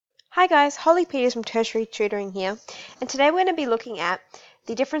Hi guys, Holly Peters from Tertiary Tutoring here, and today we're going to be looking at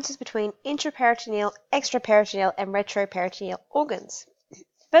the differences between intraperitoneal, extraperitoneal, and retroperitoneal organs.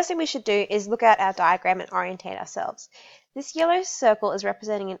 First thing we should do is look at our diagram and orientate ourselves. This yellow circle is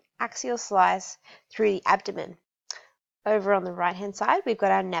representing an axial slice through the abdomen. Over on the right hand side, we've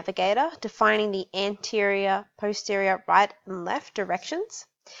got our navigator defining the anterior, posterior, right and left directions.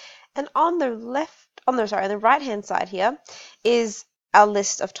 And on the right hand side here is our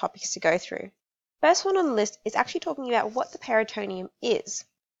list of topics to go through. First one on the list is actually talking about what the peritoneum is.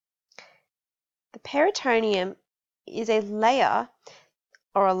 The peritoneum is a layer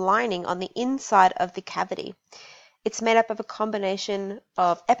or a lining on the inside of the cavity. It's made up of a combination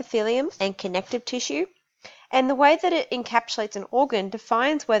of epithelium and connective tissue, and the way that it encapsulates an organ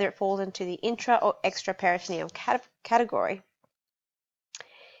defines whether it falls into the intra or extraperitoneal category.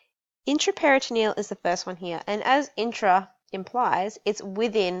 Intraperitoneal is the first one here, and as intra implies, it's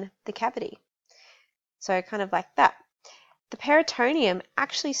within the cavity. So kind of like that. The peritoneum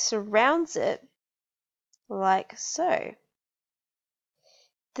actually surrounds it like so.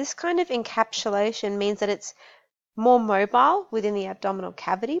 This kind of encapsulation means that it's more mobile within the abdominal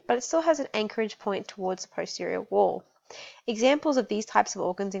cavity, but it still has an anchorage point towards the posterior wall. Examples of these types of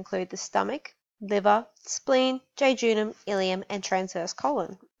organs include the stomach, liver, spleen, jejunum, ileum, and transverse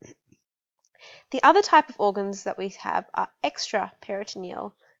colon. The other type of organs that we have are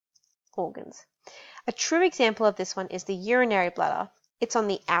extraperitoneal organs. A true example of this one is the urinary bladder. It's on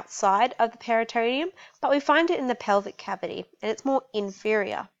the outside of the peritoneum, but we find it in the pelvic cavity, and it's more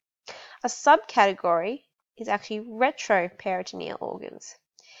inferior. A subcategory is actually retroperitoneal organs.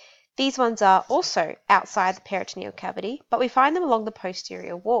 These ones are also outside the peritoneal cavity, but we find them along the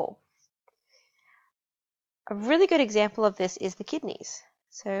posterior wall. A really good example of this is the kidneys.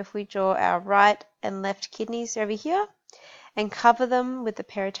 So if we draw our right and left kidneys over here and cover them with the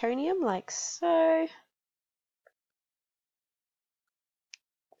peritoneum like so, you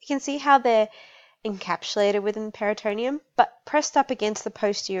can see how they're encapsulated within the peritoneum but pressed up against the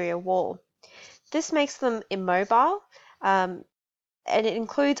posterior wall. This makes them immobile, and it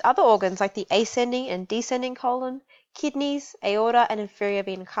includes other organs like the ascending and descending colon, kidneys, aorta, and inferior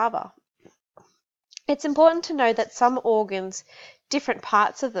vena cava. It's important to know that some organs, different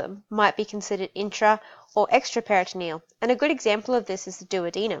parts of them, might be considered intra or extraperitoneal, and a good example of this is the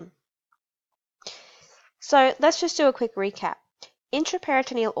duodenum. So let's just do a quick recap.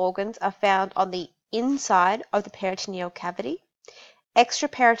 Intraperitoneal organs are found on the inside of the peritoneal cavity.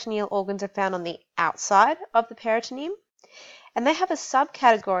 Extraperitoneal organs are found on the outside of the peritoneum, and they have a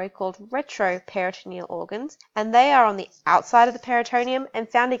subcategory called retroperitoneal organs, and they are on the outside of the peritoneum and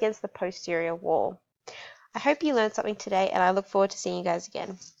found against the posterior wall. I hope you learned something today, and I look forward to seeing you guys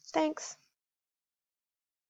again. Thanks.